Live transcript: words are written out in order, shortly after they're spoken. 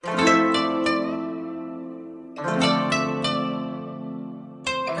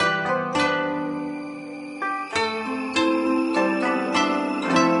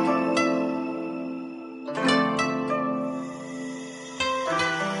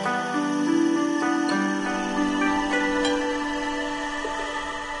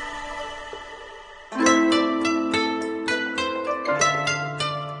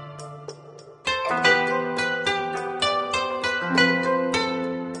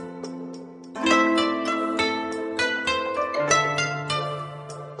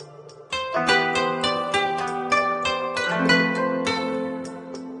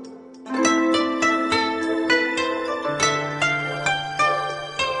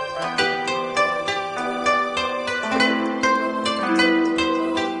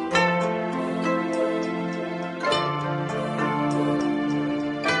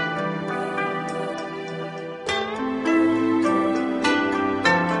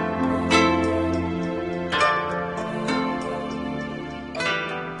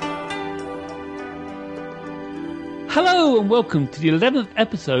Hello and welcome to the 11th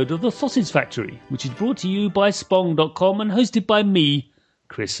episode of The Sausage Factory, which is brought to you by Spong.com and hosted by me,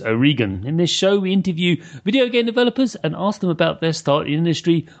 Chris O'Regan. In this show, we interview video game developers and ask them about their start in the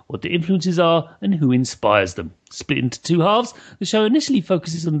industry, what their influences are, and who inspires them. Split into two halves, the show initially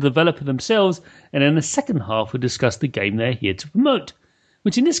focuses on the developer themselves, and in the second half, we discuss the game they're here to promote,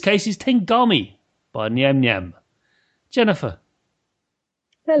 which in this case is Tengami by Nyamyam. Jennifer.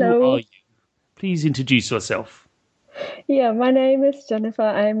 Hello. Who are you? Please introduce yourself. Yeah, my name is Jennifer.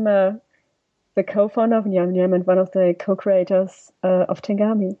 I'm the co-founder of Nyamyam and one of the co-creators of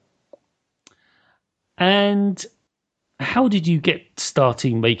Tengami. And how did you get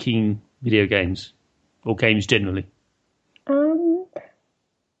starting making video games or games generally?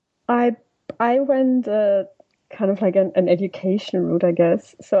 I went kind of like an education route, I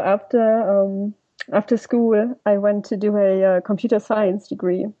guess. So after school, I went to do a computer science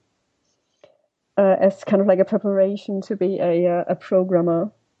degree. As kind of like a preparation to be a programmer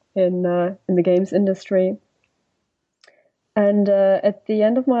in the games industry. And at the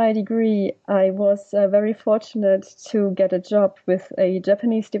end of my degree, I was very fortunate to get a job with a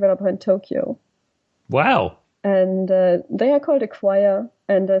Japanese developer in Tokyo. Wow. And they are called Acquire.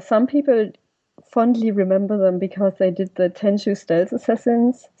 And some people fondly remember them because they did the Tenchu Stealth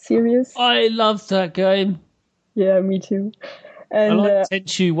Assassins series. I loved that game. Yeah, me too. And I like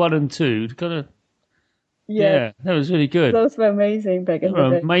Tenchu 1 and 2. Yeah, that was really good. Those were amazing back in the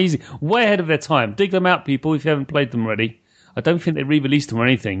day. Amazing. Way ahead of their time. Dig them out, people, if you haven't played them already. I don't think they re-released them or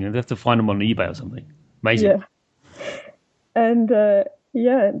anything. You'd have to find them on eBay or something. Amazing. Yeah. And,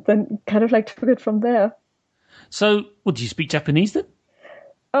 then kind of like took it from there. So, what, do you speak Japanese then?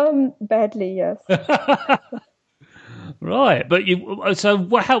 Badly, yes. Right. But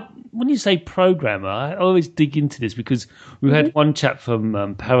when you say programmer, I always dig into this because we had one chap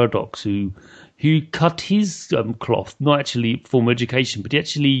from Paradox who cut his cloth, not actually formal education, but he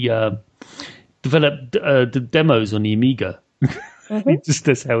actually developed the demos on the Amiga. Just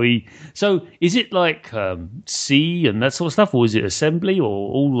that's how he. So, is it like C and that sort of stuff, or is it assembly, or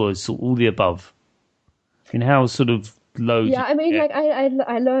all the above? And how sort of low? Yeah, I mean, like I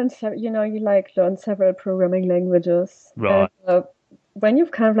learned, you like learn several programming languages, right? And, when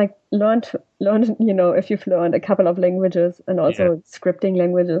you've kind of like learned, if you've learned a couple of languages and also scripting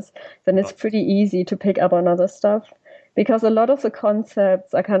languages, then it's pretty easy to pick up on other stuff because a lot of the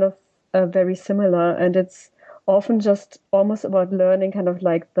concepts are kind of very similar, and it's often just almost about learning kind of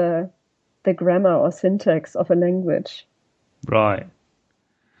like the grammar or syntax of a language. Right.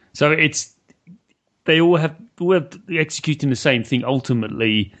 So they all have executing the same thing,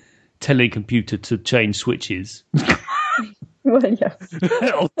 ultimately telling a computer to change switches. Well, yes.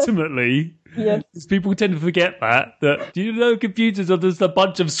 Ultimately, yes. People tend to forget that do you know computers are just a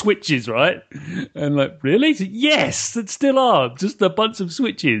bunch of switches, right? And like, really? Yes, it still are just a bunch of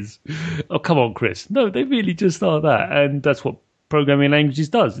switches. Oh, come on, Chris. No, they really just are that, and that's what programming languages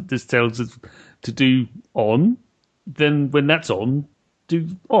does. It just tells us to do on, then when that's on, do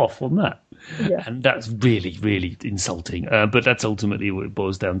off on that. Yeah. And that's really, really insulting. But that's ultimately what it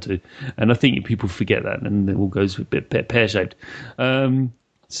boils down to. And I think people forget that, and it all goes a bit pear-shaped.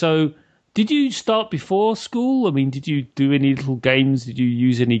 So did you start before school? I mean, did you do any little games? Did you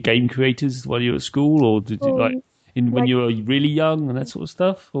use any game creators while you were at school? Or did you when you were really young and that sort of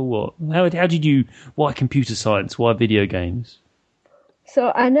stuff? Or what? How did you... Why computer science? Why video games?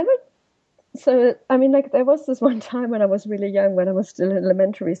 So I never... So, I mean, like, there was this one time when I was really young, when I was still in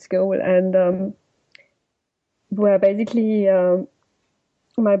elementary school, and where basically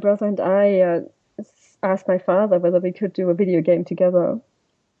my brother and I asked my father whether we could do a video game together.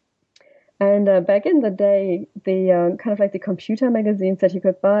 And back in the day, the kind of like the computer magazines that you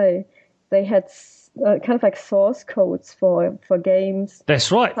could buy, they had kind of like source codes for games.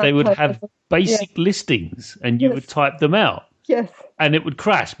 That's right. They would have basic listings, and you would type them out. Yes. And it would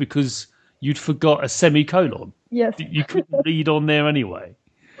crash because you'd forgot a semicolon. Yes. You couldn't read on there anyway.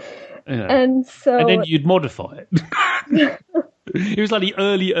 And then you'd modify it. It was like the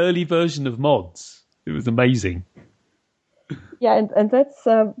early version of mods. It was amazing. Yeah, and that's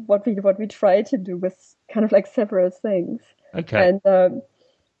what we try to do with kind of like several things. Okay. And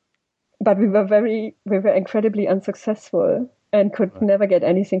but we were incredibly unsuccessful and could never get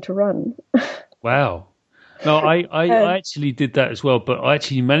anything to run. Wow. No, I actually did that as well, but I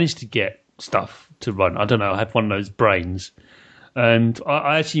actually managed to get stuff to run. I don't know, I had one of those brains. And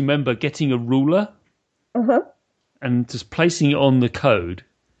I actually remember getting a ruler and just placing it on the code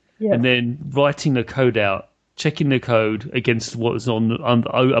and then writing the code out, checking the code against what was on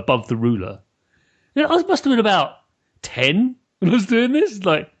above the ruler. I must have been about 10 when I was doing this.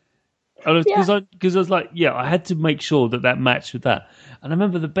 Like, Yeah. Because I was like, yeah, I had to make sure that matched with that. And I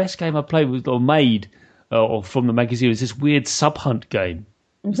remember the best game I played was or made or from the magazine was this weird sub hunt game.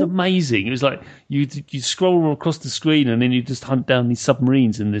 It was Hmm. amazing. It was like you scroll across the screen and then you just hunt down these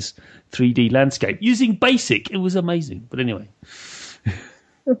submarines in this 3D landscape using BASIC. It was amazing. But anyway,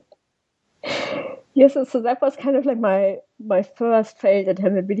 Yes, so that was kind of like my first failed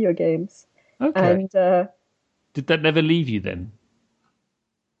attempt at video games. okay. And Did that never leave you then?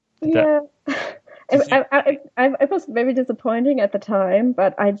 Did that? yeah, Did you? it was very disappointing at the time,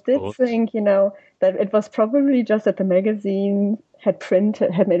 but I Of did course. think, that it was probably just that the magazine had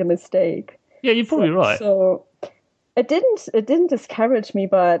made a mistake. Yeah, you're So, probably right. so it didn't discourage me,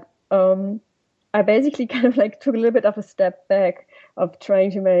 but I basically kind of like took a little bit of a step back of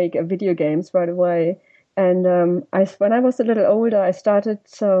trying to make video games right away. And when I was a little older, I started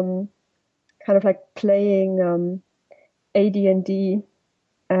kind of like playing AD&D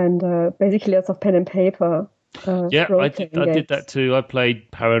and basically lots of pen and paper Yeah, role playing I did games. that too. I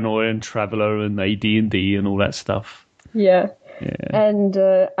played Paranoia and Traveller and AD&D and all that stuff. Yeah, Yeah. and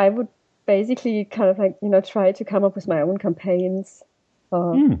I would basically kind of like try to come up with my own campaigns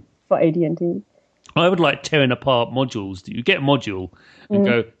uh, Hmm. for AD&D. I would like tearing apart modules. You get a module and Mm.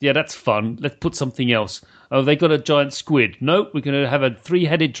 go, yeah, that's fun. Let's put something else. Oh, they got a giant squid. Nope, we're going to have a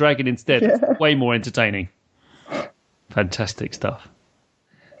three-headed dragon instead. That's Yeah. way more entertaining. Fantastic stuff.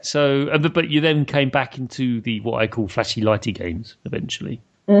 So, but you then came back into the what I call flashy lighty games eventually.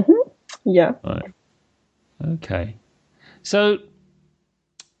 Yeah. Right. Okay. So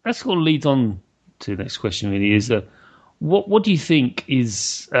that's what leads on to the next question. Really, is what do you think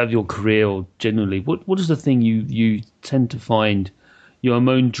is out of your career or generally? What is the thing you tend to find you're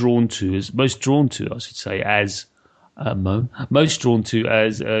most drawn to? I should say as most drawn to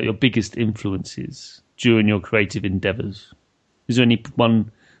as your biggest influences during your creative endeavors. Is there any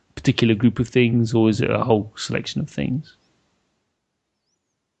one particular group of things, or is it a whole selection of things?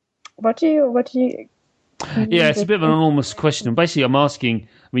 What do you Yeah, mean it's a with bit of an enormous question. inspiration? Basically, I'm asking.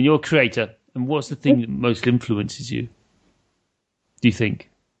 I mean, you're a creator, and what's the thing that most influences you? Do you think?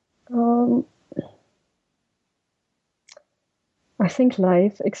 Um, I think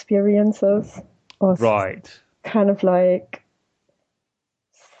life experiences or Right. kind of like,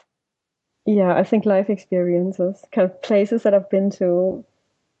 yeah, I think life experiences, kind of places that I've been to,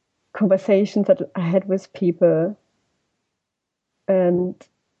 conversations that I had with people, and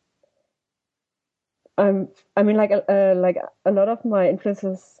I'm, I mean, like a lot of my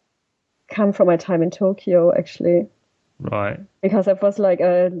influences come from my time in Tokyo, actually, Right. because that was like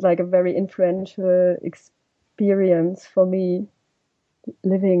a very influential experience for me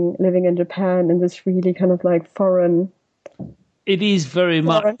living in Japan in this really kind of like It is very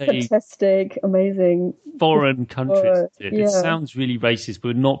much foreign, a fantastic, amazing, different foreign country. world. Isn't it? It Yeah, sounds really racist,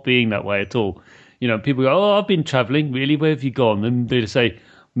 but not being that way at all. You know, people go, "Oh, I've been travelling. Really, where have you gone?" And they say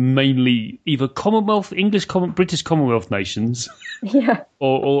mainly either Commonwealth, British Commonwealth nations, yeah,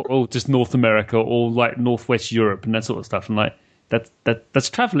 or just North America, or like Northwest Europe and that sort of stuff. And like that's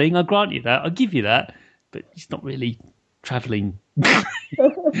travelling. I grant you that. I give you that, but it's not really travelling.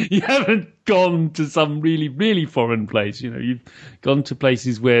 You haven't gone to some really, really foreign place. You know, you've gone to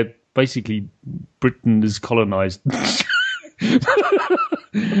places where basically Britain is colonized.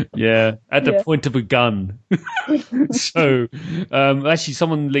 Yeah, at the yeah. point of a gun. So, actually,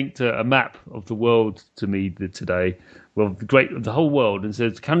 someone linked a map of the world to me today. Well, the whole world, and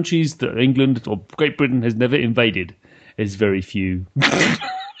says countries that England or Great Britain has never invaded is very few.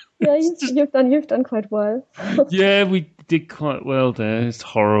 Yeah, you've done quite well. Yeah, we did quite well there. It's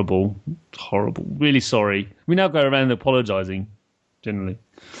horrible. It's horrible. Really sorry. We now go around apologising, generally.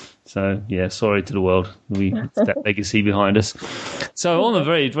 So, yeah, sorry to the world. It's that legacy behind us. So, on a Yeah.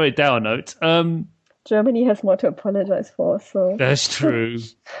 very, very dour note, Germany has more to apologize for, so that's true.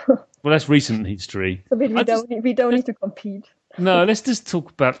 Well, that's recent history. so we, I we just don't need, we don't let's, need to compete. no, let's just talk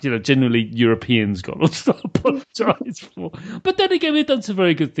about generally Europeans got lots to apologise for. But then again, we've done some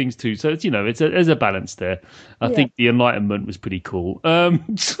very good things too. So it's there's a balance there. I Yeah. think the Enlightenment was pretty cool.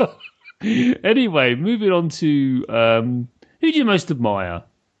 So anyway, moving on to who do you most admire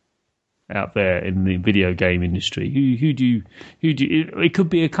out there in the video game industry? Who do you? It could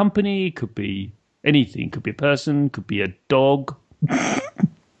be a company, it could be anything, it could be a person, it could be a dog,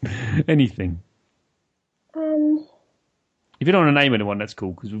 anything. Um, If you don't want to name anyone, that's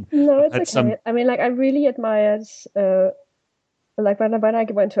cool because no, I've it's had some. okay. I mean, like I really admired, like when I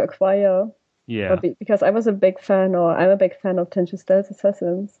went to Acquire, Yeah. because I was a big fan, or I'm a big fan of Tenchu Stealth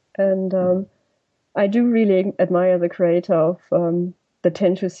Assassins, and I do really admire the creator of the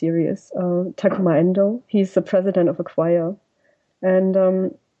Tenchu series, Takuma Endo. He's the president of Acquire, and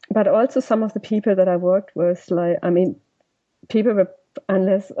but also some of the people that I worked with, like, I mean, people were,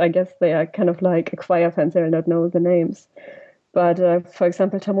 unless I guess they are kind of like Acquire fans, they will not know the names. But for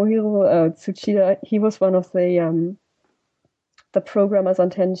example, Tomohiro Tsuchida, he was one of the programmers on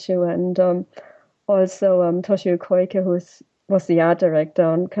Tenchu, and also Toshio Koike, was the art director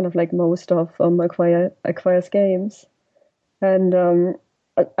on kind of like most of Acquire's games. And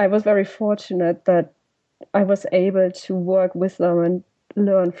I was very fortunate that I was able to work with them and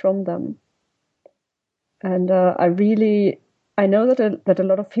learn from them. And I know that a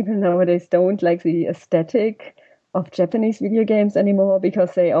lot of people nowadays don't like the aesthetic of Japanese video games anymore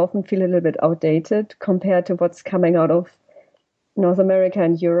because they often feel a little bit outdated compared to what's coming out of North America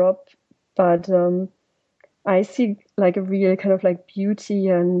and Europe. But I see like a real kind of like beauty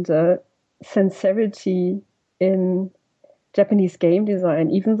and sincerity in Japanese game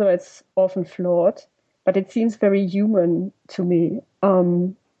design, even though it's often flawed, but it seems very human to me.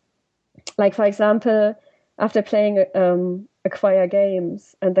 Like, for example, after playing Acquire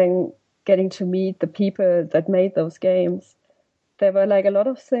games and then getting to meet the people that made those games, there were like a lot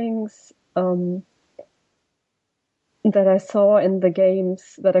of things that I saw in the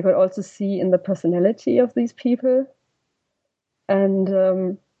games that I could also see in the personality of these people. And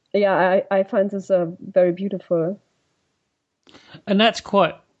I find this very beautiful. And that's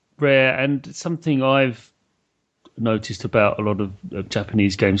quite rare and something I've noticed about a lot of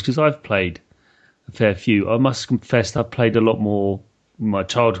Japanese games because I've played a fair few. I must confess I've played a lot more in my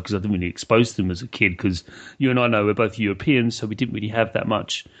childhood because I didn't really expose them as a kid because you and I know we're both Europeans, so we didn't really have that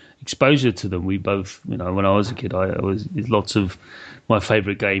much exposure to them. We both, when I was a kid, lots of my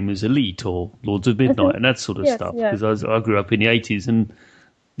favourite game was Elite or Lords of Midnight and that sort of stuff because I grew up in the 80s and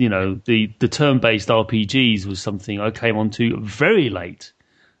the turn-based RPGs was something I came onto very late,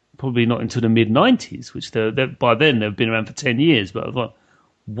 probably not until the mid-90s, which they're by then they've been around for 10 years. But I was like,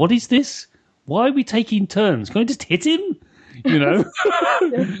 what is this? Why are we taking turns? Can I just hit him?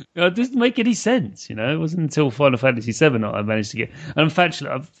 It doesn't make any sense. It wasn't until Final Fantasy VII that I managed to get. And thankfully,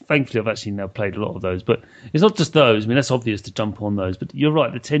 I've actually now played a lot of those. But it's not just those. I mean, that's obvious to jump on those. But you're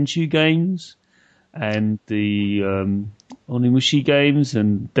right, the Tenchu games and the Onimushi games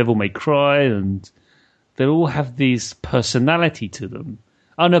and Devil May Cry, and they all have this personality to them,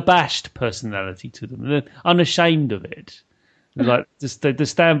 unabashed personality to them. They're unashamed of it. They're like they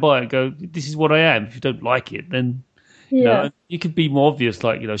stand by it and go, "This is what I am." If you don't like it, then you could be more obvious,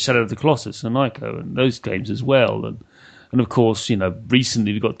 like Shadow of the Colossus and Ico and those games as well. And of course,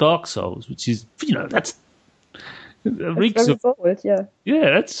 recently we've got Dark Souls, which is that's reeks of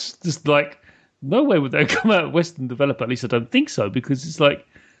that's just like. No way would that come out of Western developer. At least I don't think so, because it's like,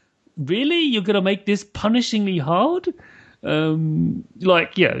 really, you're going to make this punishingly hard?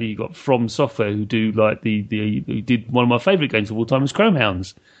 You got From Software who do like who did one of my favourite games of all time was Chrome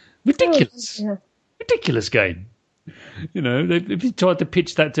Hounds. Ridiculous, ridiculous game. If you tried to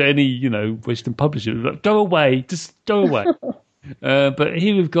pitch that to any Western publisher, like, go away, just go away. But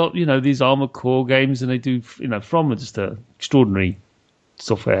here we've got these Armored Core games, and they do From just an extraordinary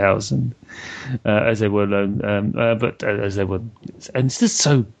software house, and as they were known, and it's just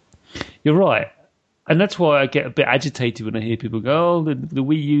so. You're right, and that's why I get a bit agitated when I hear people go, "Oh, the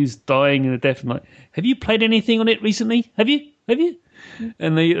Wii U's dying in a death." I'm like, have you played anything on it recently? Have you?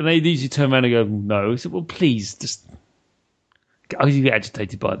 And they usually turn around and go, "No." I said, "Well, please, just." I usually get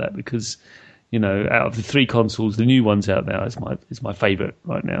agitated by that because. Out of the three consoles, the new one's out now is my favourite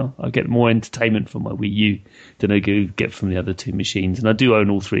right now. I get more entertainment from my Wii U than I get from the other two machines, and I do own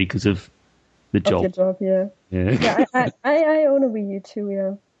all three because of the job. Your job, yeah. I own a Wii U too,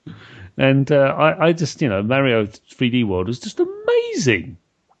 yeah. And I just, Mario 3D World was just amazing.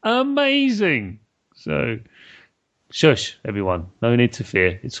 So, shush, everyone, no need to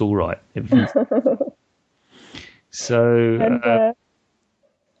fear. It's all right. So.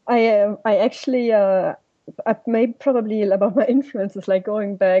 I actually I've made probably about my influences, like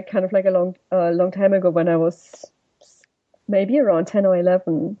going back kind of like a long time ago when I was maybe around 10 or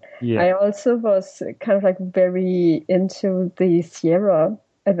 11. Yeah. I also was kind of like very into the Sierra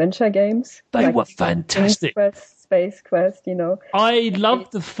adventure games. They were fantastic. Space Quest, I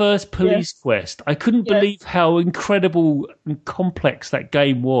loved the first Police Quest. I couldn't believe how incredible and complex that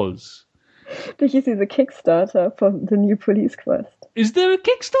game was. Did you see the Kickstarter for the new Police Quest? Is there a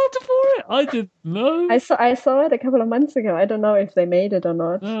Kickstarter for it? I didn't know. I saw it a couple of months ago. I don't know if they made it or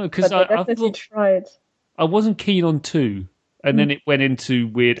not. No, because I definitely tried. I wasn't keen on 2, and then it went into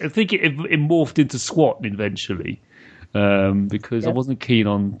weird. I think it morphed into SWAT eventually, because I wasn't keen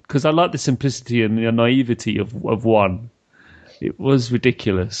on because I like the simplicity and the naivety of 1. It was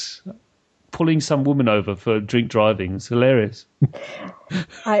ridiculous. pulling some woman over for drink driving. It's hilarious.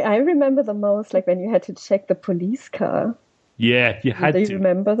 I remember the most, like when you had to check the police car. Yeah, you had Do you to.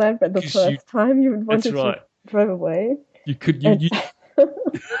 remember that? But the 'Cause first time you That's wanted right. to drive away. You could And, you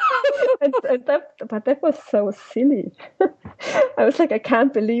but that was so silly. I was like, I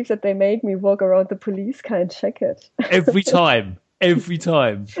can't believe that they made me walk around the police car and check it. every time. Every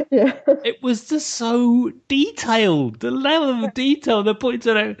time. Yeah. It was just so detailed. The level of detail they put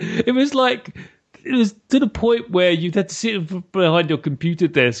into it. It was to the point where you'd have to sit behind your computer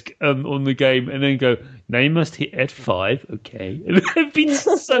desk on the game and then go, now you must hit F5, okay. And it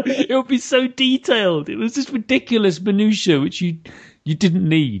would be so detailed. It was just ridiculous minutiae which you didn't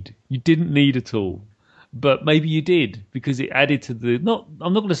need. You didn't need at all. But maybe you did, because it added to I'm not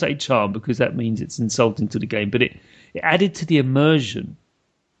going to say charm, because that means it's insulting to the game, but it added to the immersion.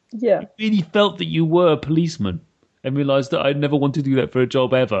 Yeah. You really felt that you were a policeman and realised that I'd never want to do that for a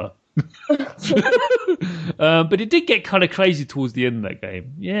job ever. But it did get kind of crazy towards the end of that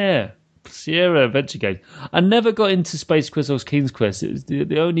game. Yeah. Sierra Adventure Games. I never got into Space Quest or King's Quest. It was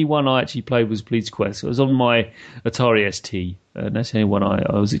the only one I actually played was Police Quest. It was on my Atari ST, and that's the only one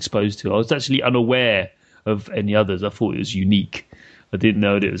I was exposed to. I was actually unaware of any others. I thought it was unique. I didn't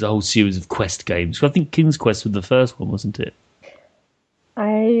know that it was a whole series of quest games. I think King's Quest was the first one, wasn't it?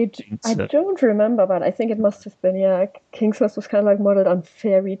 I don't remember, but I think it must have been, yeah. King's Quest was kind of like modeled on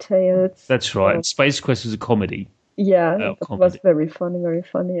fairy tales. That's right. Space Quest was a comedy. Yeah, it was very funny.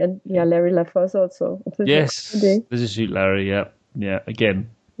 And yeah, Larry Laffer's also. Yes, there's a Shoot Larry, yeah. Again,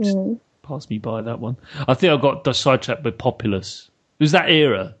 pass me by that one. I think I got sidetracked with Populous. It was that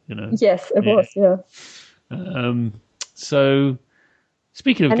era, you know. Yes, it was, yeah. So,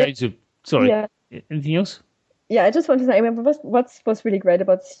 speaking of games anything else? Yeah, I just want to say, I mean, what's really great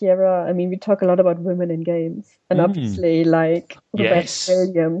about Sierra, I mean, we talk a lot about women in games. And obviously, like, Rebecca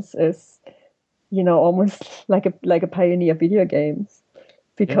Williams is, you know, almost like a pioneer of video games,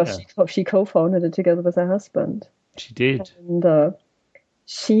 because she co-founded it together with her husband. She did. And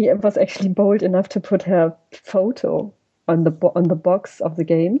she was actually bold enough to put her photo on the box of the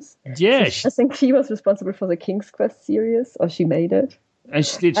games. Yes. So I think she was responsible for the King's Quest series, or she made it. And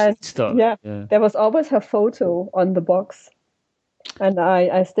she did start. Yeah, there was always her photo on the box, and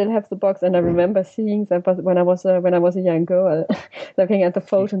I still have the box. And I remember seeing that when I was a young girl, looking at the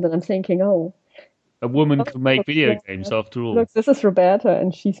photo, and then I'm thinking, oh, a woman can make video games after all. Look, this is Roberta,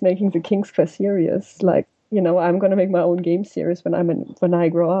 and she's making the King's Quest series. Like, you know, I'm going to make my own game series when I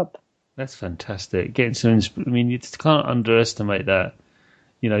grow up. That's fantastic. Getting some. I mean, you can't underestimate that.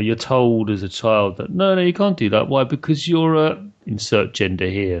 You know, you're told as a child that no, you can't do that. Why? Because you're insert gender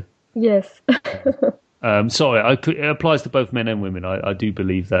here. Yes. Sorry, it applies to both men and women. I do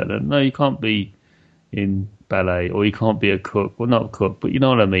believe that. No, you can't be in ballet, or you can't be a cook. Well, not a cook, but you know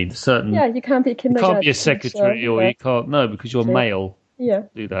what I mean. Yeah, you can't be a kindergarten. You can't be a secretary, teacher, or you can't. No, because you're male. Yeah.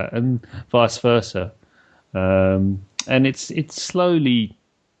 Do that, and vice versa. And it's slowly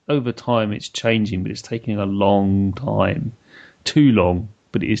over time it's changing, but it's taking a long time. Too long.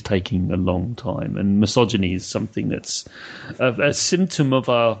 But it is taking a long time. And misogyny is something that's a symptom of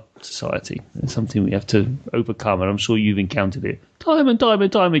our society. It's something we have to overcome. And I'm sure you've encountered it time and time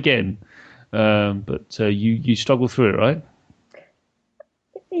and time again. But you struggle through it, right?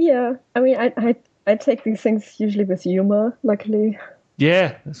 Yeah. I mean, I take these things usually with humor, luckily.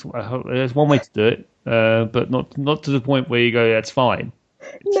 Yeah, there's one way to do it. But not to the point where you go, that's fine.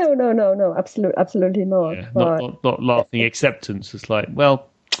 No, absolutely not. Yeah, not laughing acceptance. It's like, well,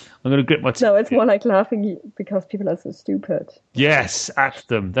 I'm going to grip my teeth. No, it's more like laughing because people are so stupid. Yes, at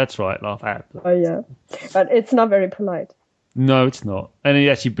them. That's right, laugh at them. Oh, yeah. But it's not very polite. No, it's not. And it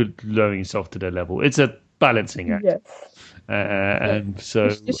actually lowering yourself to their level. It's a balancing act. Yes. And so...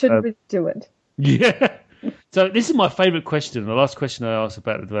 You shouldn't really do it. Yeah. So this is my favourite question, the last question I asked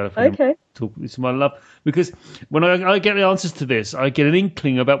about the developer. Okay. This is my love, because when I get the answers to this, I get an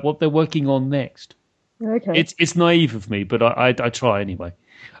inkling about what they're working on next. Okay. It's naive of me, but I try anyway.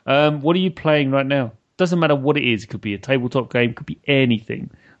 What are you playing right now? Doesn't matter what it is. It could be a tabletop game, could be anything.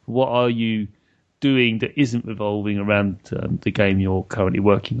 What are you doing that isn't revolving around the game you're currently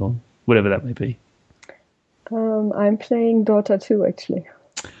working on, whatever that may be? I'm playing Dota 2, actually.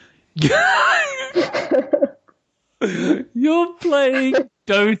 You're playing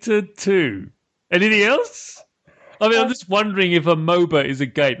Dota 2. Anything else? I mean, I'm just wondering if a MOBA is a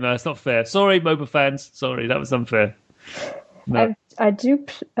game. No, it's not fair. Sorry, MOBA fans. Sorry, that was unfair. No. I do.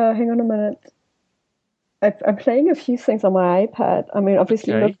 Hang on a minute. I'm playing a few things on my iPad. I mean,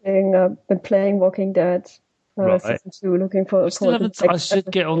 obviously, been playing Walking Dead season 2, looking for. I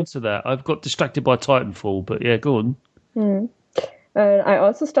should get onto that. I've got distracted by Titanfall, but yeah, go on. And I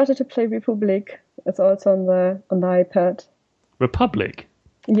also started to play Republic. It's also on the iPad. Republic?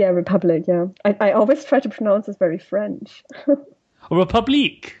 Yeah, Republic, yeah. I always try to pronounce this very French. Or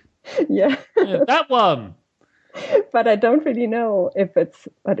Republique? Yeah. Yeah, that one. But I don't really know if it's,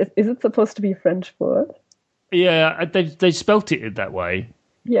 but is it supposed to be a French word? Yeah, they spelt it that way.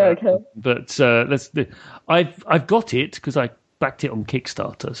 Yeah, okay. But I've got it because I backed it on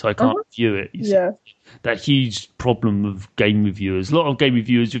Kickstarter, so I can't Uh-huh. review it. You see, Yeah. that huge problem of game reviewers. A lot of game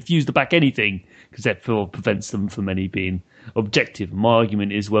reviewers refuse to back anything because that prevents them from any being objective. My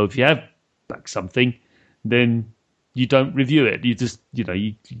argument is, well, if you have backed something, then you don't review it. You just,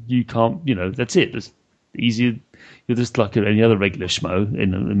 you can't, that's it. It's easier. You're just like any other regular schmo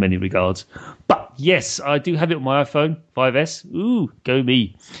in many regards. But yes, I do have it on my iPhone 5S. Ooh, go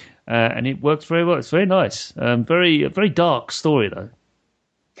me. And it works very well. It's very nice. Very dark story though.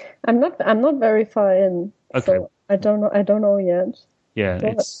 I'm not very far in, Okay. so I don't know yet. Yeah,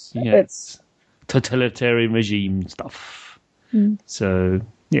 But it's totalitarian regime stuff. So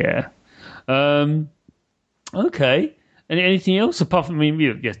yeah. Okay. Anything else apart from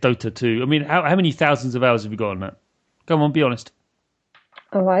yes, Dota 2. I mean, how many thousands of hours have you got on that? Come on, be honest.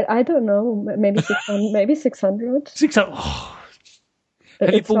 oh, I don't know. Maybe 600. Maybe 600. 600. Oh, have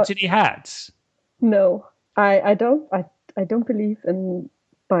you It's bought not, any hats? no. I don't believe in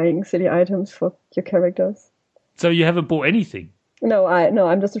buying silly items for your characters. So you haven't bought anything? No,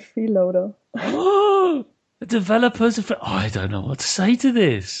 I'm just a freeloader. Oh, the developers are. I don't know what to say to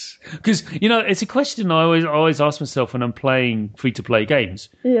this because it's a question I always ask myself when I'm playing free to play games,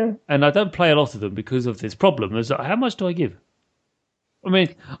 Yeah. and I don't play a lot of them because of this problem. Is how much do I give? I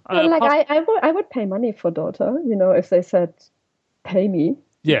mean, Well, like I would pay money for Dota, if they said pay me.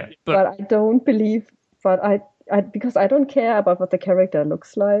 yeah, But I don't believe. But I because I don't care about what the character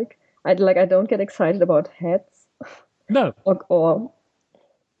looks like. I don't get excited about hats no, or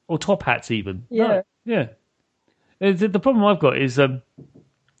or top hats even. No, yeah. yeah. The problem I've got is,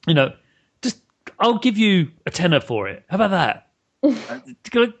 just I'll give you a tenner for it. How about that?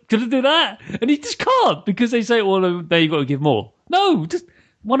 Can I do that? And he just can't because they say, well, there you've got to give more. No, just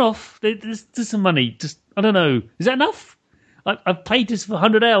one off. There's some money. Just, I don't know. Is that enough? I've played this for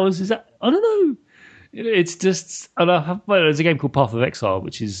 100 hours. Is that, I don't know. It's just, there's a game called Path of Exile,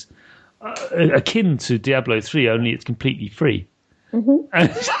 which is akin to Diablo 3, only it's completely free. Mm-hmm. And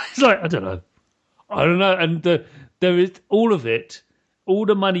it's like, I don't know. And there is all of it. All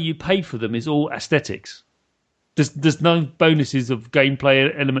the money you pay for them is all aesthetics. There's no bonuses of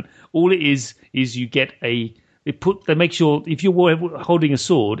gameplay element. All it is you get they make sure if you're holding a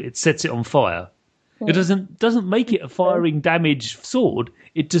sword, it sets it on fire. It doesn't make it a firing damage sword.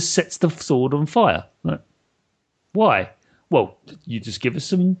 It just sets the sword on fire. Like, why? Well, you just give us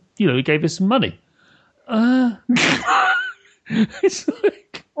some. You gave us some money. It's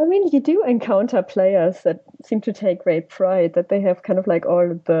like, I mean, you do encounter players that seem to take great pride that they have kind of like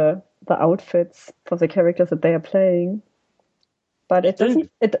all the outfits for the characters that they are playing. But it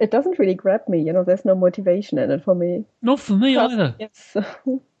doesn't really grab me, there's no motivation in it for me. not for me either. It's,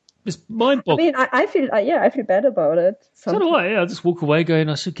 It's mind I boggling. mean, I feel bad about it. So do I. Yeah, I just walk away going,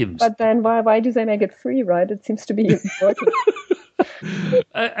 I should give them. But then why do they make it free, right? It seems to be working.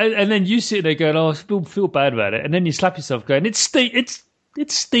 And then you sit there going, "Oh, I feel bad about it," and then you slap yourself going, "It's Steam. It's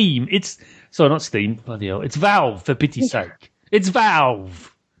Steam. It's sorry, not Steam. Bloody hell! It's Valve for pity's sake. It's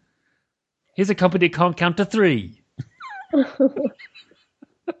Valve. Here's a company that can't count to 3."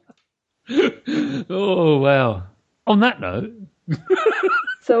 Oh wow! On that note,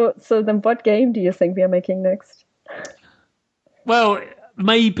 So then what game do you think we are making next? well,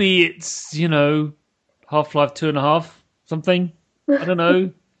 maybe it's Half-Life 2.5 something. I don't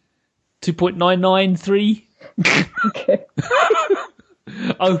know, 2.993. Okay.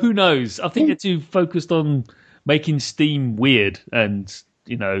 Oh, who knows? I think they're too focused on making Steam weird and,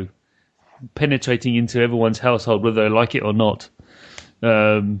 penetrating into everyone's household, whether they like it or not.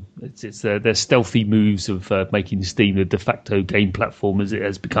 It's their stealthy moves of making Steam the de facto game platform as it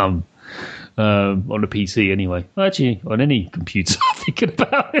has become on a PC anyway. Actually, on any computer, I'm thinking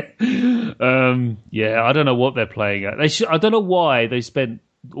about it. Yeah, I don't know what they're playing at. I don't know why they spent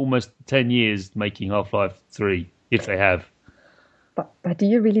almost 10 years making Half-Life 3, if they have. But do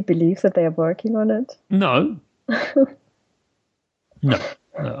you really believe that they are working on it? No. No.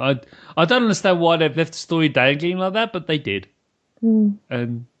 I don't understand why they've left the story dangling like that, but they did.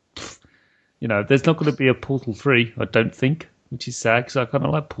 And, there's not going to be a Portal 3, I don't think, which is sad because I kind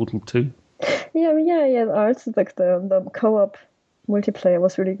of like Portal 2. Yeah. Also, like the co-op multiplayer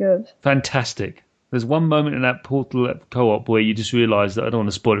was really good. Fantastic. There's one moment in that Portal co-op where you just realise that I don't want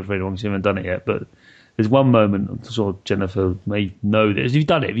to spoil it for anyone because you haven't done it yet, but There's one moment, I'm sure Jennifer may know this. Have you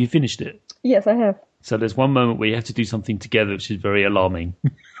done it? Have you finished it? Yes, I have. So there's one moment where you have to do something together, which is very alarming.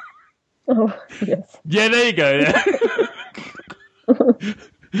 Oh, yes. Yeah, there you go. Yeah.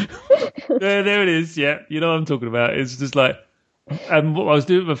 there it is. Yeah, you know what I'm talking about. It's just like, and what I was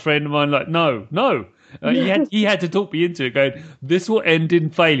doing with a friend of mine, like, no. He had to talk me into it, going, this will end in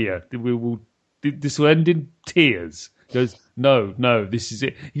failure. This will end in tears. He goes, no, this is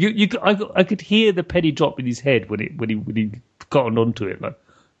it. I could hear the penny drop in his head when he got onto it. Like,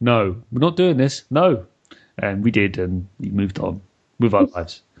 no, we're not doing this. No, and we did, and we moved on with our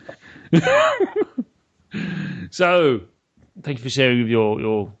lives. So, thank you for sharing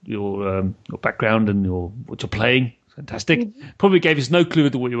your background and what you're playing. Fantastic. Probably gave us no clue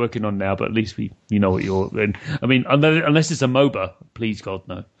to what you're working on now, but at least we know what you're. And I mean, unless it's a MOBA, please God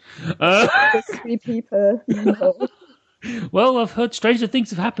no. There's 3 people. No. Well, I've heard stranger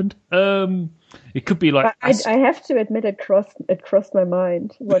things have happened. It could be like I have to admit, it crossed my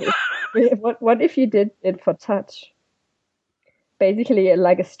mind. What if you did it for touch? Basically,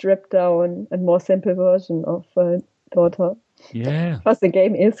 like a stripped down and more simple version of Dota. yeah, Plus, the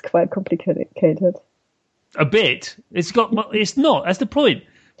game is quite complicated. a bit. It's not. That's the point.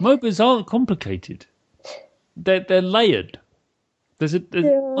 MOBAs aren't complicated. They're layered.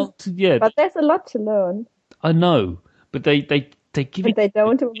 Yeah, but there's a lot to learn. I know, but they give And it. they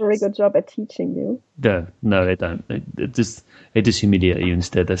don't do a very good job at teaching you. No, they don't. They just humiliate you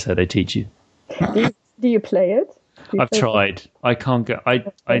instead. That's how they teach you. Do you play it? I've tried. I can't get.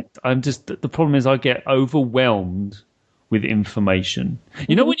 I'm just. The problem is I get overwhelmed with information.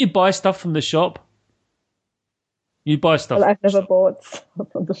 You know when you buy stuff from the shop, you buy stuff. Well, I've from the never shop.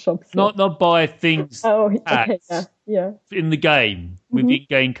 bought from the shop. So. Not buy things. Oh, okay, yeah. In the game with the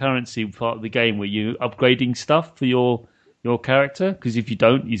in-game currency part of the game where you're upgrading stuff for your character, because if you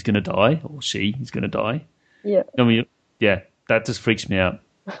don't, he's going to die, or he's going to die. Yeah. I mean, yeah, that just freaks me out.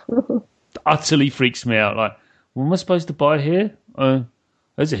 Utterly freaks me out. Like, what am I supposed to buy here?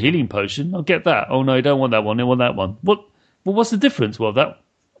 There's a healing potion. I'll get that. Oh no, you don't want that one. You want that one. What? Well, what's the difference? Well,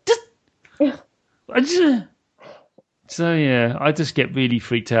 So yeah, I just get really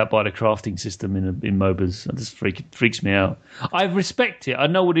freaked out by the crafting system in MOBAs. It just freaks me out. I respect it. I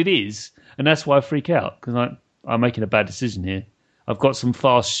know what it is, and that's why I freak out, because I'm making a bad decision here. I've got some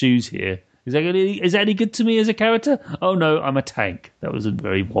fast shoes here. Is that any good to me as a character? Oh no, I'm a tank. That wasn't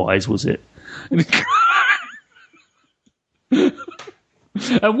very wise, was it?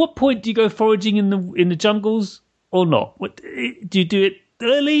 At what point do you go foraging in the jungles or not? What do you do it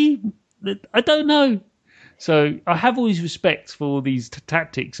early? I don't know. So I have always respect for all these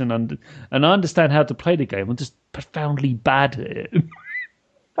tactics and I understand how to play the game. I'm just profoundly bad at it.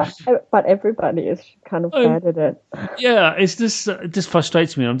 But everybody is kind of bad at it. Yeah, it just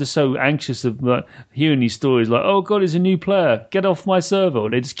frustrates me. I'm just so anxious of hearing these stories like, oh God, it's a new player. Get off my server. Or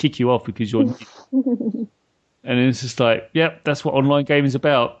they just kick you off because you're new. And it's just like, yep, that's what online gaming is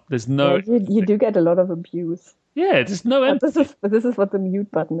about. There's no... Yeah, you do get a lot of abuse. Yeah, there's no empathy. This is what the mute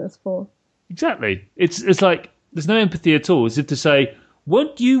button is for. Exactly. It's like there's no empathy at all. Is it to say,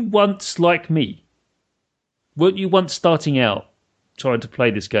 weren't you once like me? Weren't you once starting out trying to play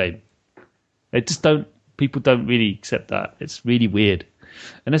this game? People don't really accept that. It's really weird.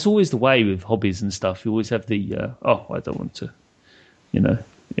 And that's always the way with hobbies and stuff. You always have the, I don't want to,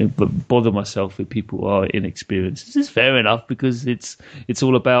 bother myself with people who are inexperienced. This is fair enough because it's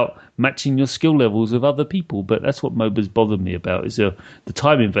all about matching your skill levels with other people. But that's what MOBAs bother me about. Is the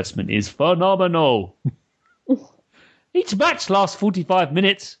time investment is phenomenal. Each match lasts 45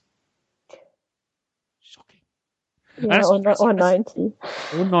 minutes. Shocking. Yeah, or 90.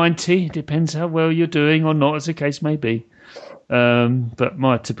 Or 90, depends how well you're doing or not, as the case may be. But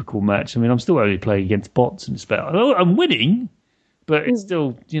my typical match, I mean, I'm still only playing against bots and it's about, I'm winning. But it's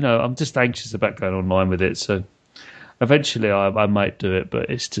still, I'm just anxious about going online with it. So eventually I might do it. But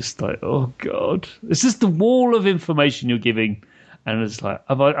it's just like, oh, God. It's just the wall of information you're giving. And it's like,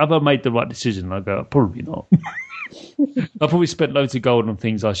 have I made the right decision? And I go, probably not. I've probably spent loads of gold on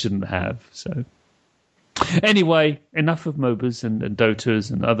things I shouldn't have. So anyway, enough of MOBAs and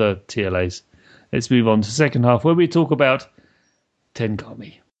Dotas and other TLAs. Let's move on to the second half where we talk about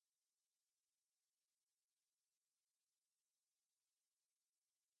Tengami.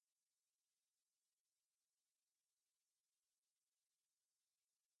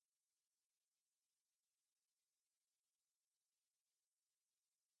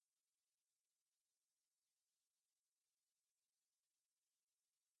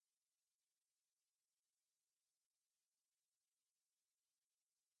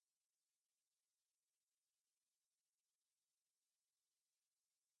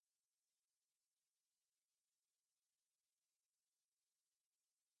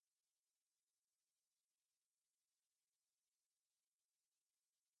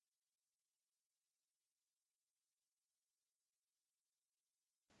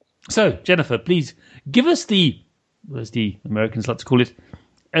 So, Jennifer, please give us as the Americans like to call it,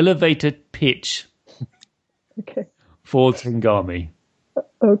 elevator pitch Okay. for Tengami.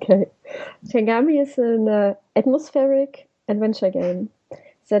 Okay. Tengami is an atmospheric adventure game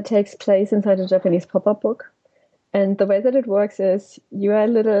that takes place inside a Japanese pop-up book. And the way that it works is you are a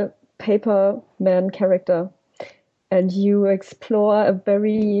little paper man character and you explore a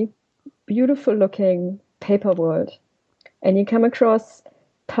very beautiful looking paper world. And you come across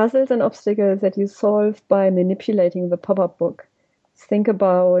puzzles and obstacles that you solve by manipulating the pop-up book. Think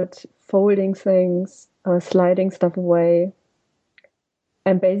about folding things, sliding stuff away.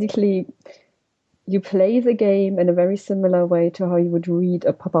 And basically, you play the game in a very similar way to how you would read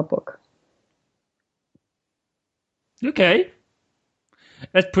a pop-up book. Okay.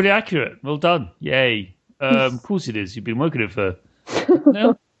 That's pretty accurate. Well done. Yay. Of course it is. You've been working it for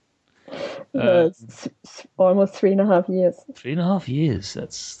now? It's almost 3.5 years. 3.5 years.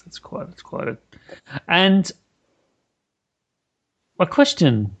 That's quite a... And my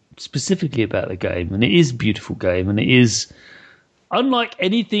question specifically about the game, and it is a beautiful game, and it is unlike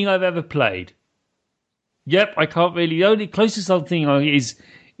anything I've ever played. Yep, I can't really... The only closest thing is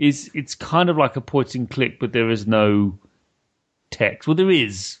it's kind of like a point and click, but there is no text. Well, there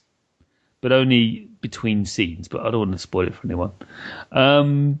is, but only between scenes. But I don't want to spoil it for anyone.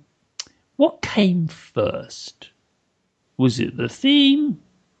 What came first? Was it the theme?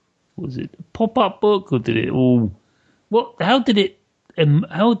 Was it a pop-up book, or did it all? How did it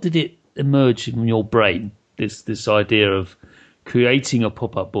emerge in your brain? This idea of creating a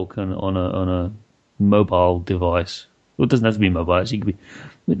pop-up book on a mobile device. Well, it doesn't have to be mobile. Actually, it could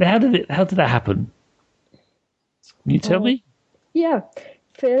be. How did that happen? Can you tell me? Yeah,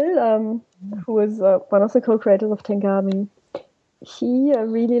 Phil, who is one of the co-creators of Tengami, he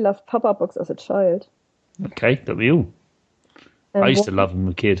really loved pop-up books as a child. Okay, that we all. I used to love them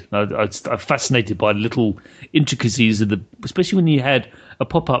as a kid. I'm fascinated by little intricacies of especially when you had a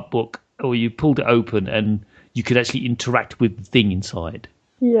pop-up book or you pulled it open and you could actually interact with the thing inside.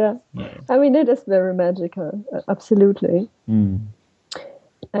 Yeah. I mean, it is very magical, absolutely. Mm.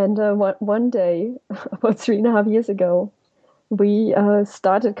 And one day, about 3.5 years ago, we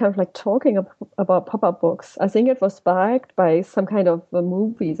started kind of like talking about pop-up books. I think it was sparked by some kind of a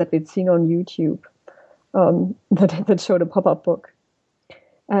movie that we'd seen on YouTube that showed a pop-up book.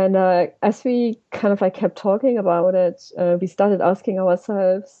 And as we kind of like kept talking about it, we started asking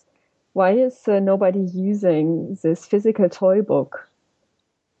ourselves, why is nobody using this physical toy book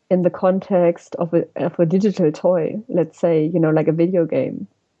in the context of a digital toy? Let's say, like a video game.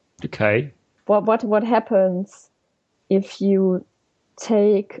 Okay. What happens if you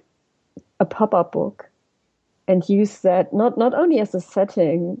take a pop-up book and use that not only as a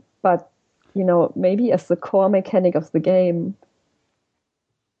setting, but maybe as the core mechanic of the game?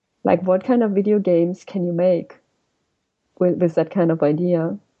 Like, what kind of video games can you make with that kind of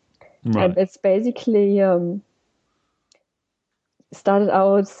idea? Right. And it's basically started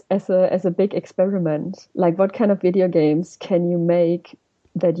out as a big experiment. Like, what kind of video games can you make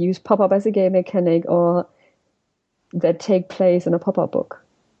that use pop-up as a game mechanic or that take place in a pop-up book?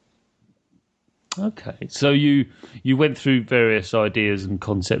 Okay, so you went through various ideas and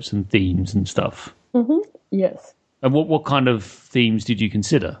concepts and themes and stuff. Mm-hmm. Yes. And what kind of themes did you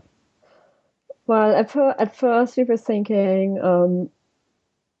consider? Well, at first we were thinking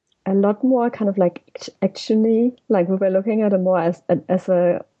a lot more kind of like actiony. Like we were looking at it more at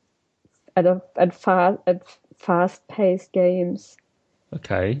fast-paced games.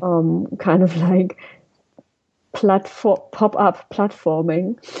 Okay. Kind of like pop-up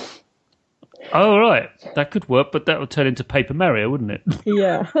platforming. Oh, right. That could work, but that would turn into Paper Mario, wouldn't it?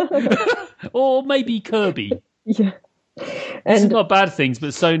 Yeah. Or maybe Kirby. Yeah. This is not bad things, but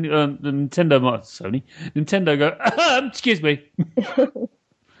Nintendo go, excuse me.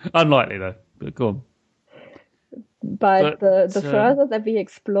 Unlikely, though, but go on. But the further that we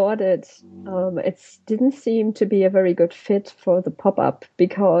explored it, it didn't seem to be a very good fit for the pop-up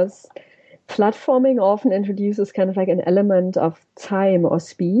because platforming often introduces kind of like an element of time or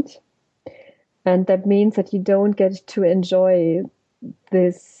speed. And that means that you don't get to enjoy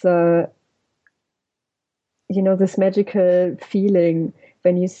this, this magical feeling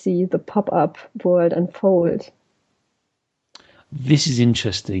when you see the pop-up world unfold. This is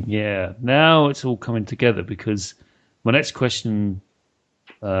interesting, yeah. Now it's all coming together because my next question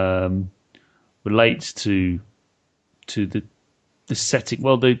relates to the setting,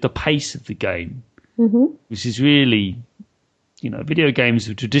 well, the pace of the game, which is really, video games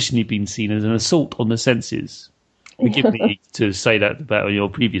have traditionally been seen as an assault on the senses. Forgive me to say that about your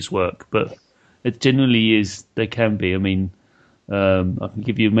previous work, but it generally is. They can be. I mean, I can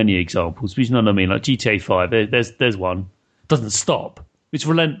give you many examples, but you know what I mean. Like GTA 5, there's one. It doesn't stop. It's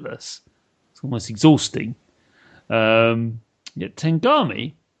relentless. It's almost exhausting. Yet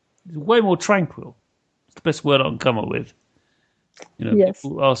Tengami is way more tranquil. It's the best word I can come up with. Yes.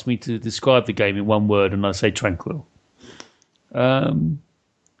 People ask me to describe the game in one word, and I say tranquil.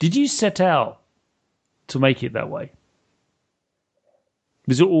 Did you set out to make it that way?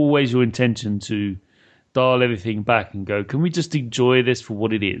 Was it always your intention to dial everything back and go, can we just enjoy this for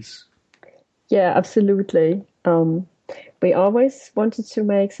what it is? Yeah, absolutely. We always wanted to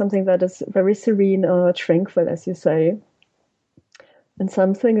make something that is very serene or tranquil, as you say, and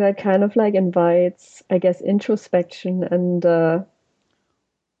something that kind of like invites, I guess, introspection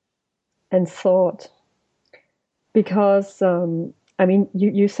and thought. Because I mean,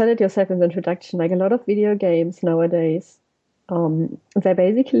 you said it yourself in the introduction. Like a lot of video games nowadays, they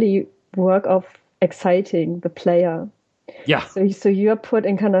basically work off exciting the player. Yeah. So you're put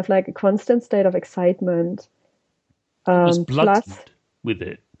in kind of like a constant state of excitement. Was blooded Plus, with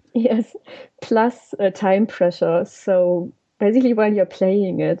it. yes, plus time pressure. So basically, while you're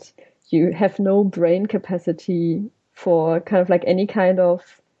playing it, you have no brain capacity for kind of like any kind of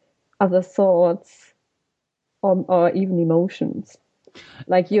other thoughts or even emotions.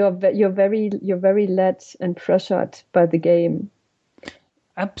 Like you're very led and pressured by the game.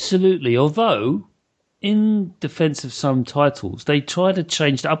 Absolutely. Although, in defense of some titles, they try to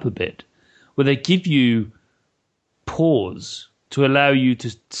change it up a bit, where they give you pause to allow you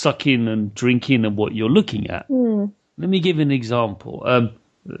to suck in and drink in on what you're looking at. Let me give an example.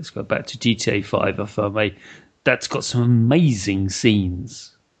 Let's go back to GTA 5, if I may. That's got some amazing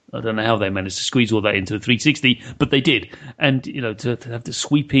scenes. I don't know how they managed to squeeze all that into a 360, but they did. And, to have the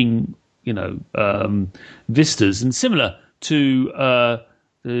sweeping, vistas, and similar to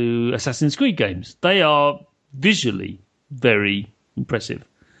the Assassin's Creed games. They are visually very impressive.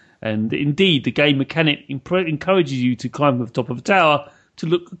 And indeed, the game mechanic encourages you to climb to the top of a tower to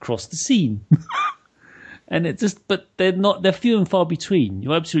look across the scene. And but they're few and far between.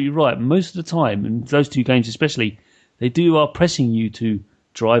 You're absolutely right. Most of the time, and those two games especially, they are pressing you to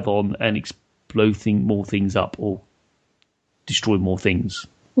drive on and explode more things up or destroy more things.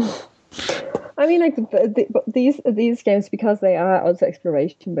 I mean, like these games, because they are also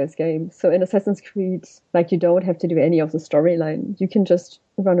exploration-based games. So in Assassin's Creed, like you don't have to do any of the storyline. You can just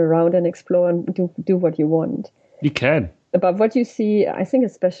run around and explore and do what you want. You can. But what you see, I think,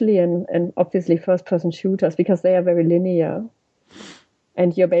 especially in obviously first-person shooters, because they are very linear,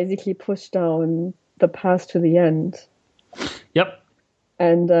 and you're basically pushed down the path to the end. Yep.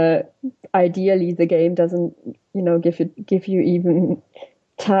 And ideally, the game doesn't, give you even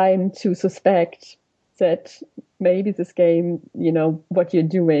time to suspect that maybe this game, what you're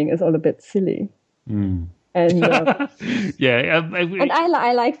doing is all a bit silly. And yeah, and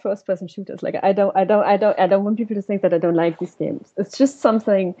I like first-person shooters. Like I don't want people to think that I don't like these games. It's just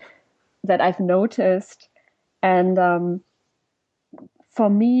something that I've noticed, and for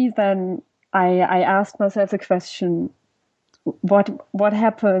me, then I asked myself the question: what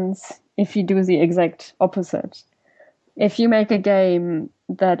happens if you do the exact opposite? If you make a game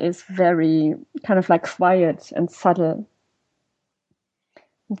that is very kind of like quiet and subtle,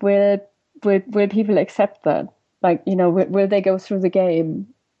 will people accept that? Like, will they go through the game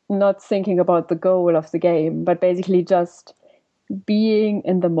not thinking about the goal of the game, but basically just being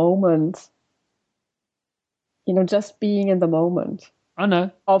in the moment? Just being in the moment. I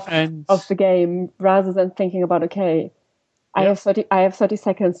know. Of the game, rather than thinking about, okay, I have 30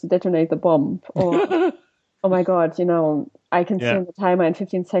 seconds to detonate the bomb, or oh my god, I can see on the timer in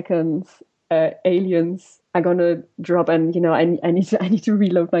 15 seconds, aliens are gonna drop, and I need to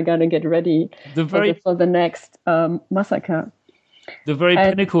reload my gun and get ready for the next massacre. The very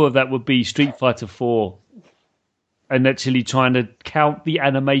pinnacle of that would be Street Fighter 4, and actually trying to count the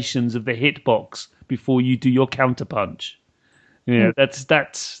animations of the hitbox before you do your counterpunch.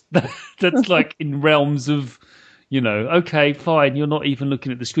 That's like in realms of, okay, fine, you're not even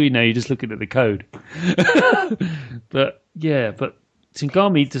looking at the screen now, you're just looking at the code. But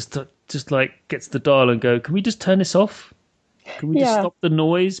Tengami just like gets the dial and go, can we just turn this off? Can we just stop the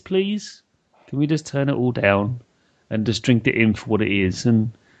noise, please? Can we just turn it all down and just drink it in for what it is?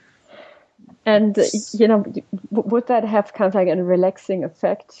 And would that have kind of like a relaxing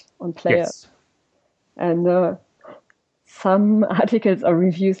effect on players? Yes. And some articles or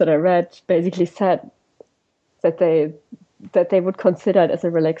reviews that I read basically said that they would consider it as a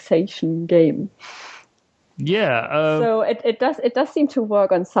relaxation game. Yeah. So it does seem to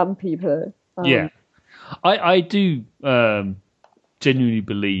work on some people. I do genuinely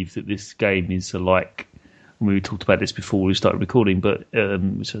believe that this game is like we talked about this before we started recording, but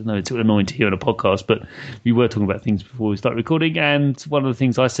which I know it's annoying to hear on a podcast, but we were talking about things before we started recording, and one of the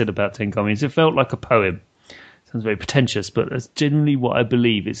things I said about Tenkami is it felt like a poem. Sounds very pretentious, but that's generally what I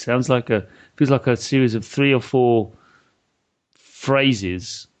believe. It feels like a series of 3 or 4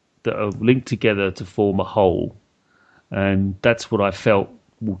 phrases that are linked together to form a whole, and that's what I felt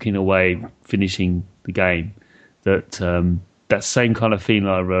walking away, finishing the game. That same kind of feeling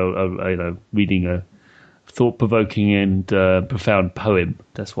I wrote, reading a thought-provoking and profound poem.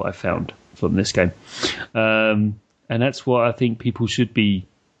 That's what I found from this game, and that's what I think people should be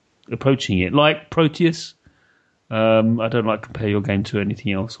approaching it like Proteus. I don't like to compare your game to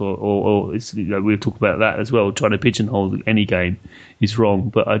anything else, or it's, we'll talk about that as well. Trying to pigeonhole any game is wrong,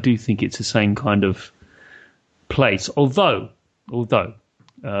 but I do think it's the same kind of place. Although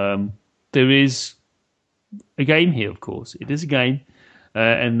there is a game here, of course, it is a game,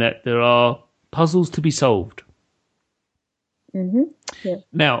 and that there are puzzles to be solved. Mm-hmm. Yeah.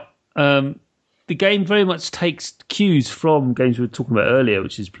 Now, the game very much takes cues from games we were talking about earlier,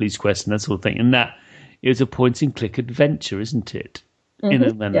 which is Police Quest and that sort of thing, and that is a point-and-click adventure, isn't it? In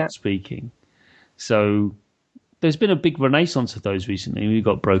a manner of speaking. So there's been a big renaissance of those recently. We've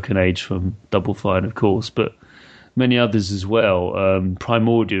got Broken Age from Double Fine, of course, but many others as well.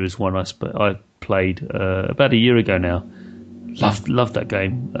 Primordia is one I played about a year ago now. Loved that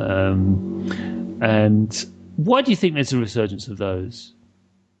game. And why do you think there's a resurgence of those,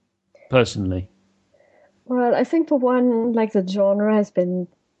 personally? Well, I think for one, like the genre has been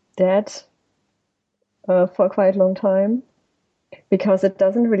dead for quite a long time because it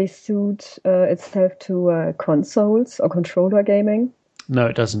doesn't really suit itself to consoles or controller gaming. No,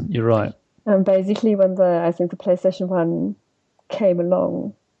 it doesn't. You're right. And basically, when I think the PlayStation 1 came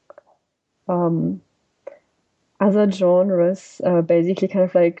along, other genres basically kind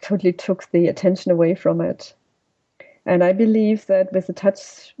of like totally took the attention away from it. And I believe that with the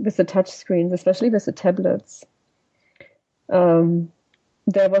touch screens, especially with the tablets,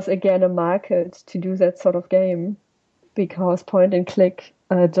 there was again a market to do that sort of game because point and click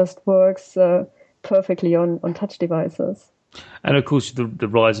just works perfectly on touch devices. And of course, the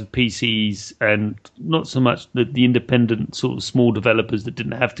rise of PCs and not so much the independent sort of small developers that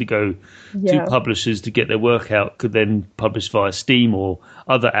didn't have to go to publishers to get their work out could then publish via Steam or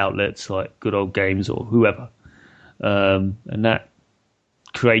other outlets like Good Old Games or whoever. And that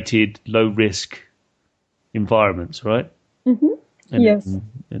created low risk environments, right? Mm-hmm. And yes.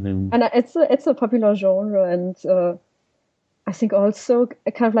 And it's a popular genre, and I think also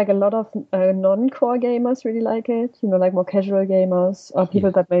kind of like a lot of non-core gamers really like it. Like more casual gamers or people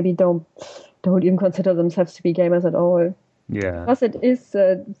that maybe don't even consider themselves to be gamers at all. Yeah. Because it is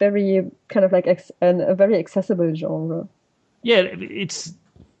very kind of like a very accessible genre. Yeah, it's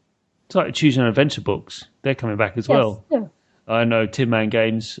like choosing adventure books. They're coming back as well. Yeah. I know Tin Man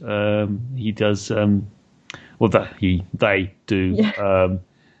Games. He does. They do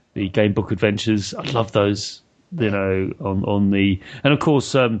the game book adventures. I love those. On the and of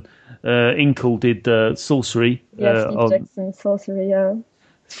course, Inkle did Sorcery. Yeah, Steve Jackson Sorcery. Yeah,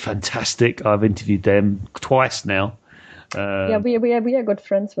 fantastic. I've interviewed them twice now. We are good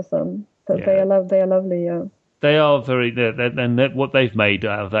friends with them. They are lovely. Yeah. They are very, and what they've made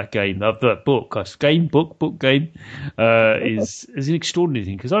out of that game, of that book, is an extraordinary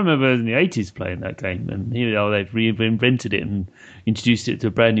thing. Because I remember in the 80s playing that game, and they've reinvented it and introduced it to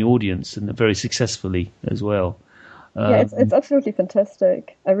a brand new audience, and very successfully as well. It's absolutely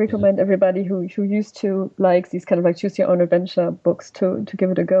fantastic. I recommend everybody who used to like these kind of like choose your own adventure books to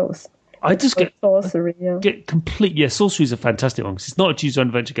give it a go. I just get Sorcery. Sorcery is a fantastic one because it's not a choose your own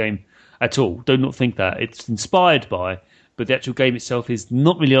adventure game at all. Do not think that. It's inspired by, but the actual game itself is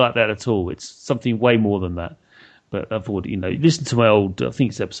not really like that at all. It's something way more than that. But I've already, listen to my old, I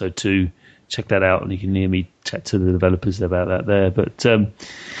think it's episode 2, check that out and you can hear me chat to the developers about that there. But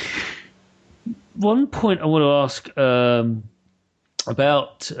one point I want to ask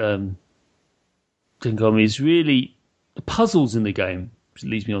about Tenkami is really the puzzles in the game, which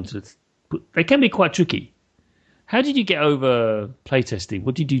leads me on to they can be quite tricky. How did you get over playtesting?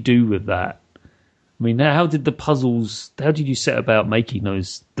 What did you do with that? I mean, how did you set about making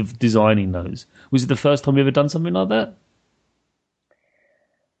those, designing those? Was it the first time you ever done something like that?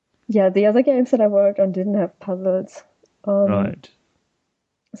 Yeah, the other games that I worked on didn't have puzzles. Right.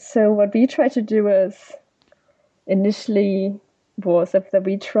 So what we tried to do initially was that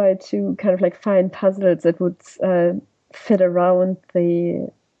we tried to kind of like find puzzles that would fit around the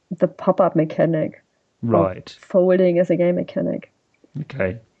pop-up mechanic. Right. Folding as a game mechanic.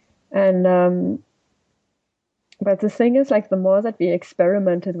 Okay. And but the thing is, like, the more that we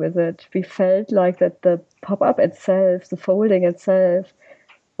experimented with it, we felt like that the pop-up itself, the folding itself,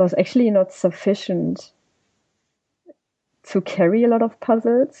 was actually not sufficient to carry a lot of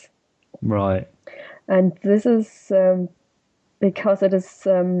puzzles. Right. And this is because it is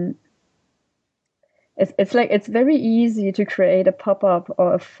it's very easy to create a pop-up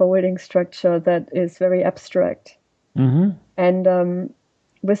or a folding structure that is very abstract. Mm-hmm. And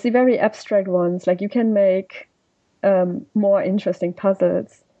with the very abstract ones, like you can make more interesting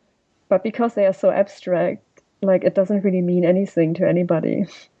puzzles, but because they are so abstract, like it doesn't really mean anything to anybody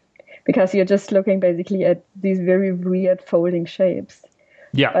because you're just looking basically at these very weird folding shapes.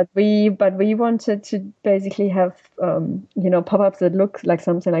 Yeah. But we wanted to basically have pop-ups that look like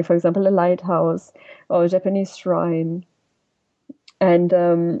something like, for example, a lighthouse or a Japanese shrine, and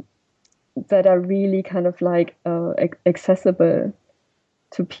that are really kind of like accessible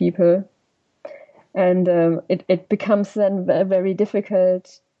to people. And it becomes then very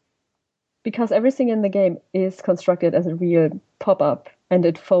difficult because everything in the game is constructed as a real pop-up and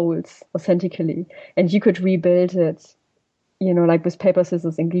it folds authentically, and you could rebuild it, like with paper,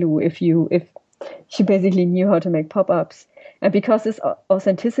 scissors, and glue if you basically knew how to make pop-ups. And because this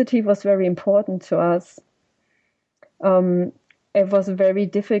authenticity was very important to us, it was very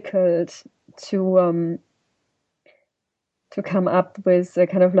difficult to come up with a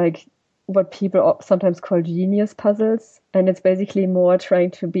kind of like what people sometimes call genius puzzles, and it's basically more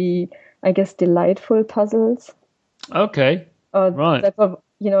trying to be, I guess, delightful puzzles. Okay. Right. That were,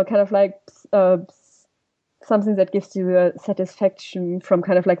 kind of like something that gives you a satisfaction from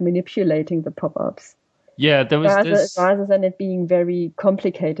kind of like manipulating the pop-ups. Yeah, there was this rather than it being very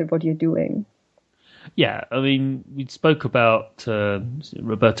complicated what you're doing. Yeah, I mean, we spoke about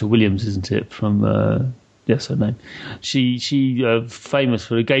Roberta Williams, isn't it? From yes, her name. She famous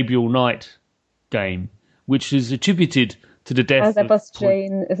for the Gabriel Knight game, which was attributed to the death. That was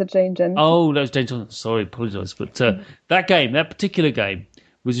Jane. Is it Jane Jensen? Oh, that was Jane Jensen. Sorry, apologise, but that particular game,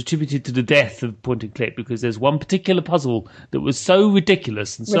 was attributed to the death of point and click because there's one particular puzzle that was so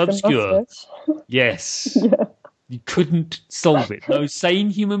ridiculous and so obscure. Yes. Yeah. You couldn't solve it. No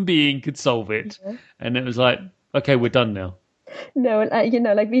sane human being could solve it. Yeah. And it was like, okay, we're done now. No,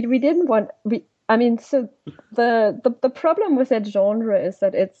 we didn't want... so the problem with that genre is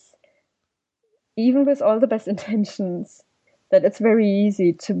that it's, even with all the best intentions, that it's very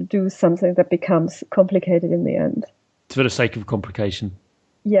easy to do something that becomes complicated in the end. For the sake of complication.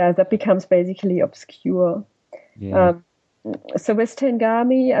 Yeah, that becomes basically obscure. Yeah. So with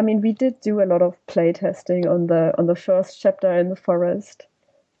Tengami, we did do a lot of playtesting on the first chapter in the forest.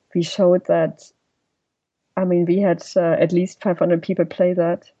 We showed that, we had at least 500 people play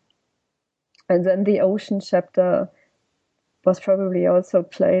that. And then the ocean chapter was probably also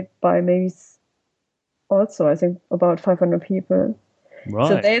played by maybe also, I think, about 500 people. Right.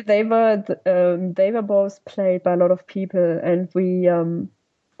 So they were both played by a lot of people, and we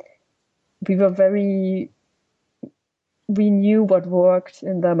knew what worked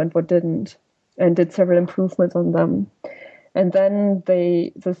in them and what didn't, and did several improvements on them. And then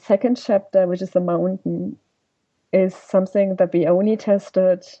the second chapter, which is the mountain, is something that we only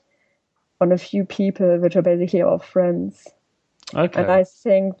tested on a few people, which are basically our friends. Okay. And I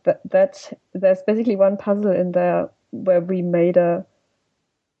think that there's basically one puzzle in there where we made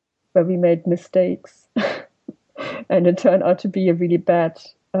mistakes, and it turned out to be a really bad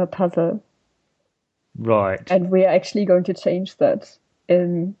puzzle. Right. And we are actually going to change that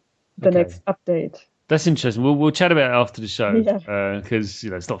in the next update. That's interesting. We'll chat about it after the show, because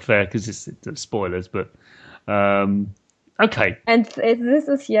it's not fair because it's spoilers. But okay. And this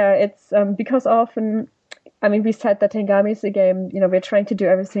is it's because often, we said that Tengami is a game. We're trying to do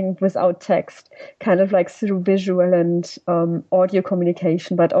everything without text, kind of like through visual and audio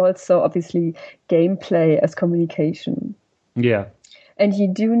communication, but also obviously gameplay as communication. Yeah. And you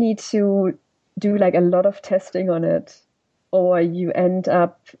do need to do like a lot of testing on it, or you end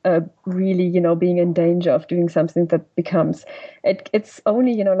up really, being in danger of doing something that becomes it's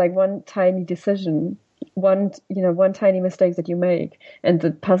only, like one tiny decision, one tiny mistake that you make, and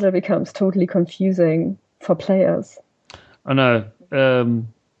the puzzle becomes totally confusing for players. I know. Can't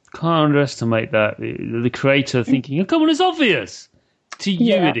underestimate that. The creator thinking, oh, come on, it's obvious. To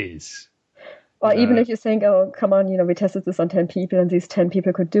you, it is. Or even if you think, oh, come on, we tested this on 10 people and these 10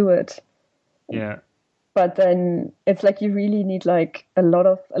 people could do it. Yeah. But then it's like you really need like a lot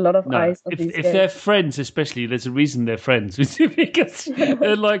of eyes on these games. If they're friends, especially, there's a reason they're friends because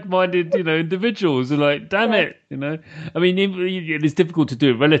they're like-minded, individuals. And like, damn it, it's difficult to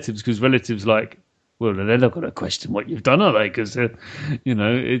do with relatives because relatives well, they're not going to question what you've done, are they? Because they're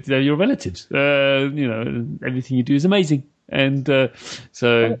your relatives. Everything you do is amazing. And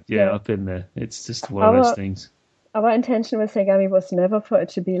Yeah. I've been there. It's just one of those things. Our intention with Sagami was never for it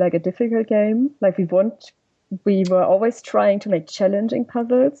to be like a difficult game. Like we were always trying to make challenging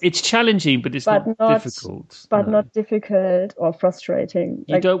puzzles. It's challenging, but it's not difficult. But not difficult or frustrating.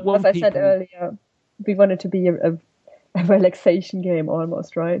 You don't want as I said earlier, we want it to be a relaxation game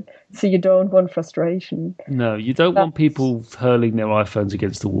almost, right? So you don't want frustration. No, you don't want people hurling their iPhones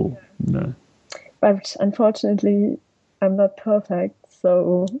against the wall. No. But unfortunately, I'm not perfect,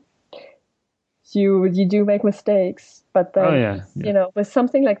 so you do make mistakes. But then, with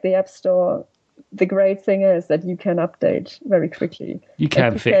something like the App Store, the great thing is that you can update very quickly. You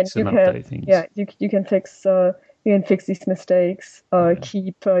can fix and update things. Yeah, you can fix. You can fix these mistakes.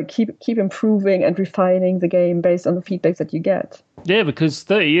 Keep improving and refining the game based on the feedback that you get. Yeah, because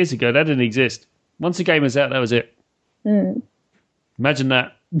 30 years ago that didn't exist. Once the game was out, that was it. Imagine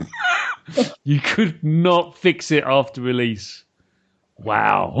that. You could not fix it after release.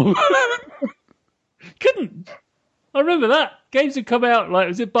 Wow. Couldn't. I remember that. Games would come out like,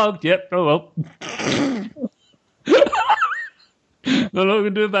 was it bugged? Yep. Oh well. Not a lot we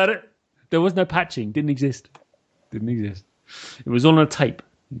can do about it. There was no patching. Didn't exist. It was on a tape.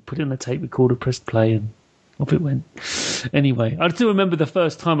 You put it on a tape recorder, pressed play, and off it went. Anyway, I still remember the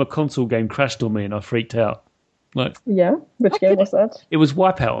first time a console game crashed on me and I freaked out. Like, yeah, which game was that? It was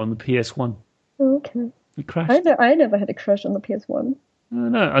Wipeout on the PS1. Oh, okay. It crashed. I never had a crash on the PS1.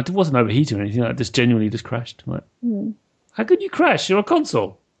 No, it wasn't overheating or anything. It just genuinely just crashed. Like, how could you crash? You're a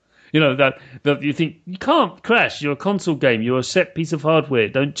console. You know that you think you can't crash. You're a console game. You're a set piece of hardware.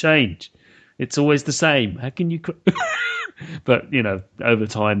 Don't change. It's always the same. How can you? But over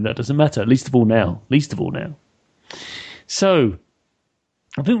time that doesn't matter. Least of all now. So,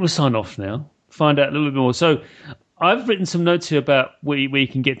 I think we'll sign off now. Find out a little bit more. So, I've written some notes here about where you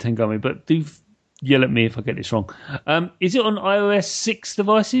can get Tengami, but do yell at me if I get this wrong. Is it on iOS 6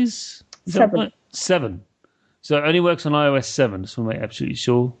 devices? 7. Right? 7. So it only works on iOS 7. Just want to make absolutely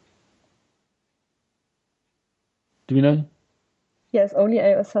sure. Do we know? Yes, only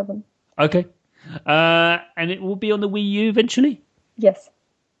iOS 7. Okay. And it will be on the Wii U eventually? Yes.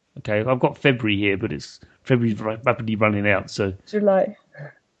 Okay, I've got February here, but it's February's rapidly running out, so July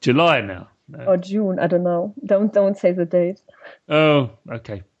now. or June, I don't know. Don't say the date. Oh,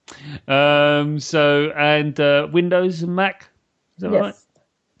 okay. Windows and Mac, is that right?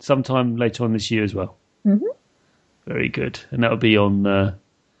 Sometime later on this year as well. Mm-hmm. Very good, and that'll be on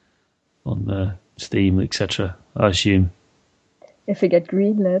Steam, etc. I assume. If we get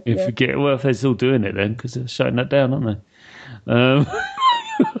greenlit. If they're still doing it then, because they're shutting that down, aren't they?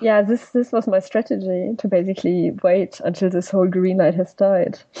 Yeah, this was my strategy, to basically wait until this whole green light has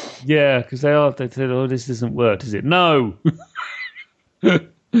died. Yeah, because they said, "Oh, this doesn't work, does it?" No.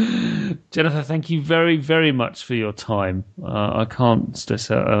 Jennifer, thank you very, very much for your time. I can't stress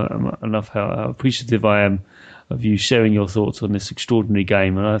enough how appreciative I am of you sharing your thoughts on this extraordinary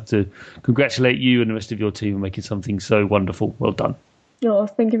game. And I have to congratulate you and the rest of your team on making something so wonderful. Well done. Oh,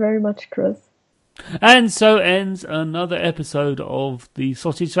 thank you very much, Chris. And so ends another episode of The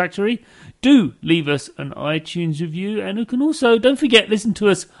Sausage Factory. Do leave us an iTunes review, and you can also, don't forget, listen to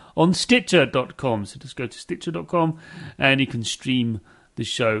us on Stitcher.com. So just go to Stitcher.com and you can stream the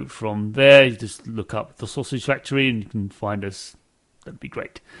show from there. You just look up The Sausage Factory and you can find us. That'd be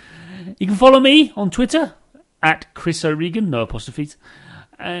great. You can follow me on Twitter at Chris O'Regan, no apostrophes.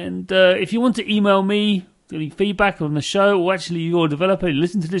 And if you want to email me any feedback on the show, or actually you're a developer, you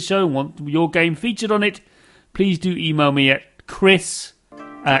listen to the show and want your game featured on it, please do email me at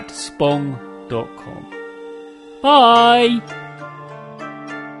chris@spong.com. Bye!